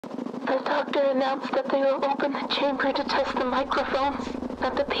The doctor announced that they will open the chamber to test the microphones,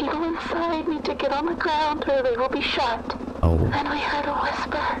 that the people inside need to get on the ground or they will be shot. Oh. Then we heard a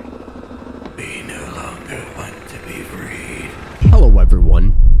whisper. We no longer want to be freed. Hello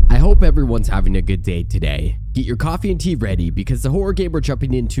everyone. I hope everyone's having a good day today. Get your coffee and tea ready because the horror game we're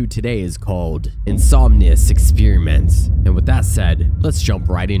jumping into today is called Insomnis Experiment. And with that said, let's jump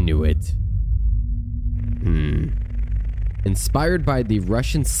right into it. Inspired by the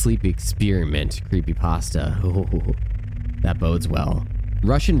Russian sleep experiment creepypasta. Oh, that bodes well.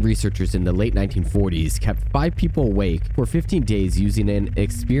 Russian researchers in the late 1940s kept 5 people awake for 15 days using an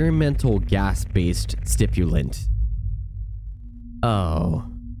experimental gas-based stimulant. Oh.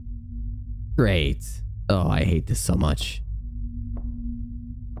 Great. Oh, I hate this so much.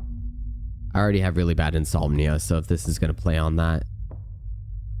 I already have really bad insomnia, so if this is going to play on that,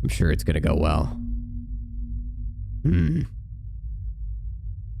 I'm sure it's going to go well.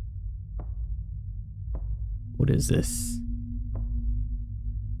 What is this?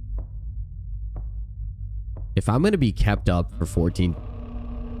 If I'm going to be kept up for 14...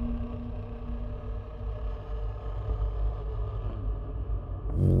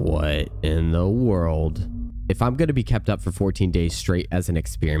 What in the world? If I'm going to be kept up for 14 days straight as an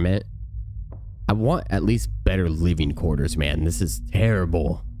experiment, I want at least better living quarters, man. This is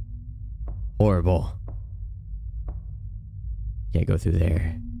terrible. Horrible. Can't go through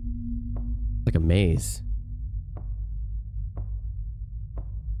there. It's like a maze.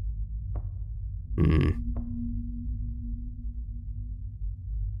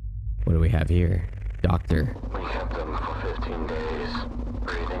 What do we have here? Doctor. We kept them for 15 days,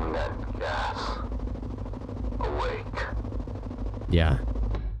 breathing that gas. Awake. Yeah.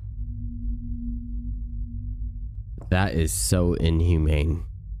 That is so inhumane.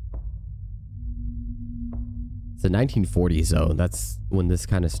 It's the 1940s though. That's when this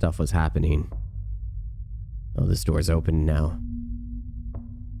kind of stuff was happening. Oh, this door's open now.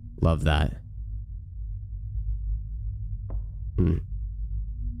 Love that.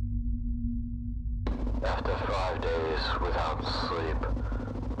 After 5 days without sleep,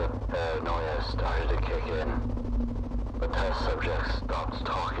 the paranoia started to kick in. The test subjects stopped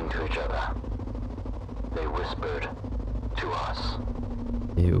talking to each other. They whispered to us.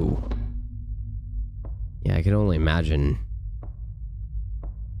 Ew. Yeah, I can only imagine.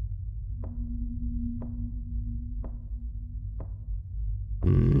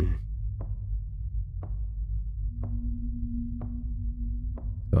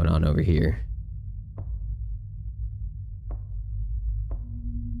 What's going on over here?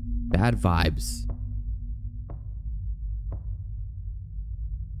 Bad vibes.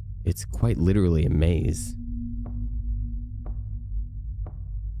 It's quite literally a maze.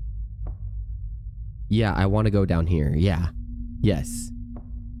 Yeah, I want to go down here. Yeah. Yes.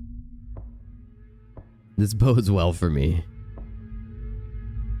 This bodes well for me.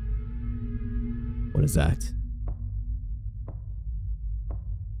 What is that?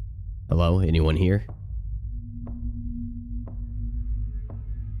 Hello? Anyone here?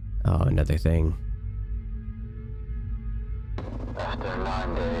 Oh, another thing. After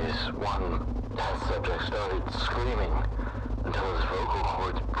 9 days, one test subject started screaming until his vocal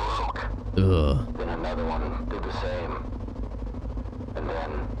cords broke. Ugh. Then another one did the same. And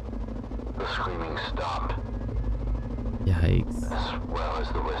then the screaming stopped. Yikes. As well as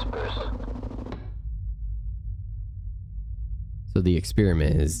the whispers. So the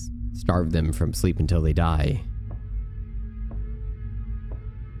experiment is starve them from sleep until they die.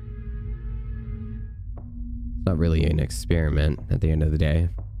 It's not really an experiment at the end of the day.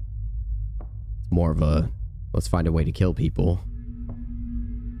 It's more of a, let's find a way to kill people.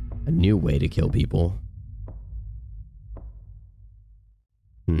 A new way to kill people.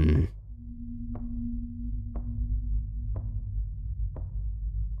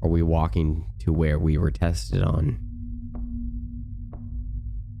 Are we walking to where we were tested on?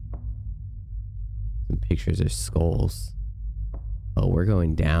 Some pictures of skulls. Oh, we're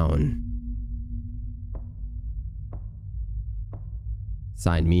going down.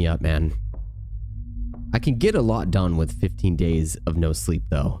 Sign me up, man. I can get a lot done with 15 days of no sleep,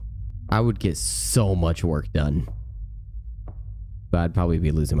 though. I would get so much work done. But I'd probably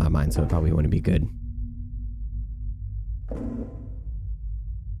be losing my mind, so it probably wouldn't be good.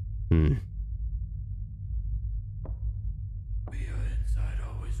 We are inside,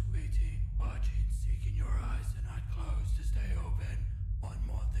 always waiting, watching, seeking your eyes and not closed to stay open. One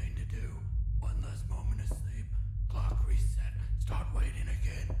more thing to do, one less moment of sleep. Clock reset, start waiting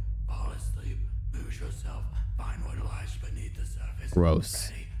again. Fall asleep, lose yourself, find what lies beneath the surface. Gross.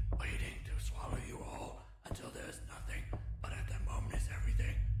 Ready, waiting to swallow you all until there's nothing. But at that moment is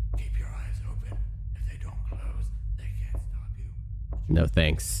everything. Keep your No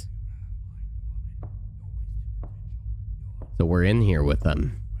thanks. So we're in here with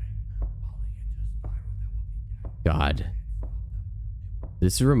them. God.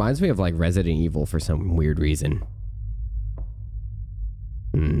 This reminds me of like Resident Evil for some weird reason.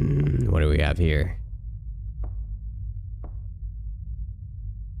 What do we have here?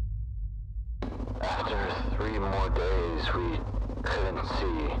 After 3 more days, we couldn't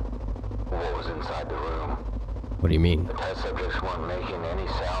see what was inside the room. What do you mean? The test subjects weren't making any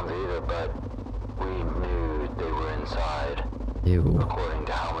sounds either, but we knew they were inside, Ew. according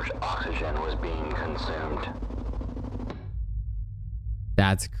to how much oxygen was being consumed.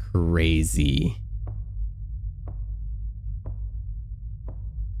 That's crazy.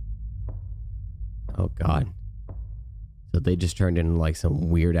 Oh God. So they just turned into like some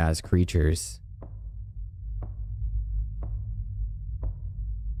weird ass creatures.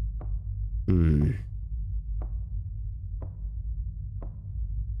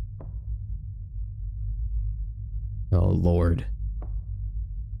 Oh Lord.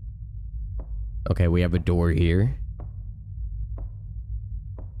 Okay, we have a door here.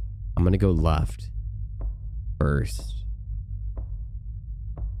 I'm gonna go left first.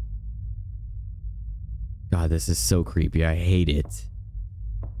 God, this is so creepy. I hate it.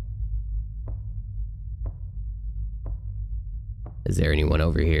 Is there anyone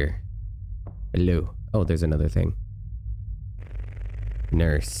over here? Hello. Oh, there's another thing.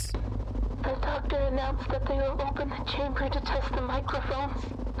 Nurse. The doctor announced that they will open the chamber to test the microphones.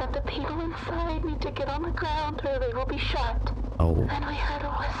 That the people inside need to get on the ground or they will be shot. Oh. Then we heard a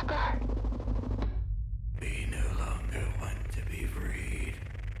whisper. We no longer want to be freed.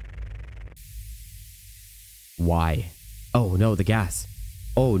 Why? Oh no, the gas.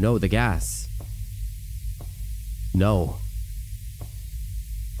 Oh no, the gas. No.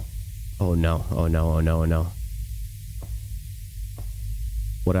 Oh no, oh no, oh no, oh no.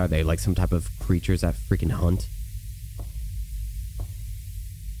 What are they? Like some type of creatures that freaking hunt?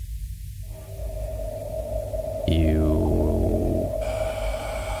 Ew.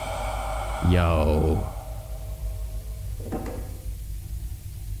 Yo.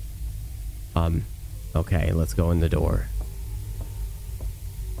 Okay, let's go in the door.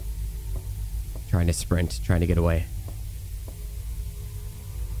 Trying to sprint, trying to get away.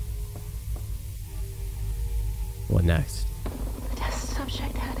 What next? The test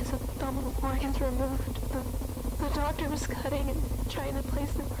subject had his abdominal organs removed. The doctor was cutting and trying to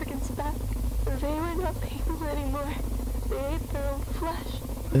place the organs back. They were not people anymore. They ate their own flesh.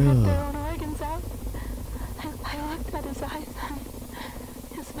 Cut their own organs out. I looked at his eyes and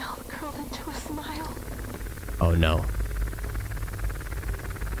his mouth curled into a smile. Oh no.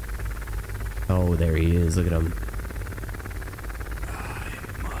 Oh, there he is. Look at him. I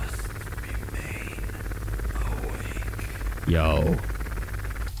must remain awake. Yo.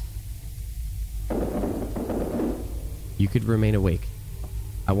 You could remain awake.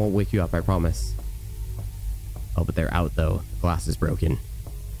 I won't wake you up, I promise. Oh, but they're out though. The glass is broken.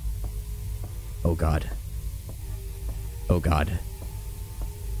 Oh God. Oh God.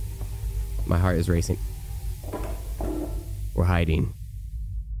 My heart is racing. We're hiding.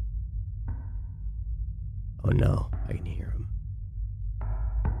 Oh no, I can hear him.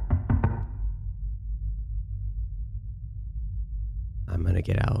 I'm gonna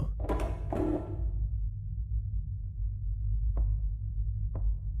get out.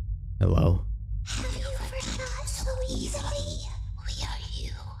 Hello? Have you ever shot so easily? We are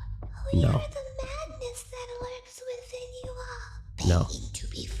you. We No. are the madness that lurks within you all. No. Begging to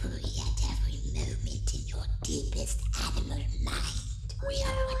be free at every moment in your deepest animal mind. We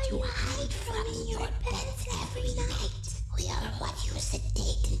are what you hide from in your beds every night. We are what you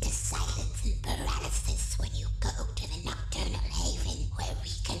sedate into silence and paralysis when you go to the nocturnal haven where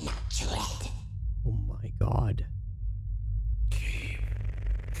we cannot tread. Oh my God. Keep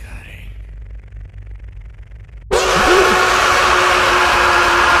cutting.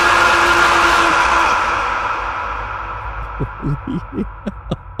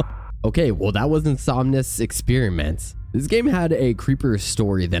 Okay, well that was Insomnis Experiment. This game had a creepier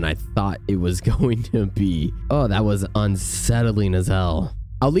story than I thought it was going to be. Oh, that was unsettling as hell.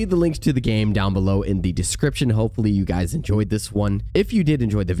 I'll leave the links to the game down below in the description. Hopefully you guys enjoyed this one. If you did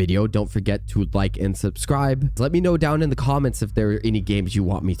enjoy the video, don't forget to like and subscribe. Let me know down in the comments if there are any games you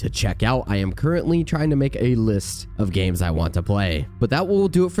want me to check out. I am currently trying to make a list of games I want to play. But that will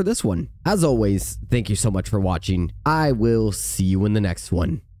do it for this one. As always, thank you so much for watching. I will see you in the next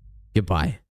one. Goodbye.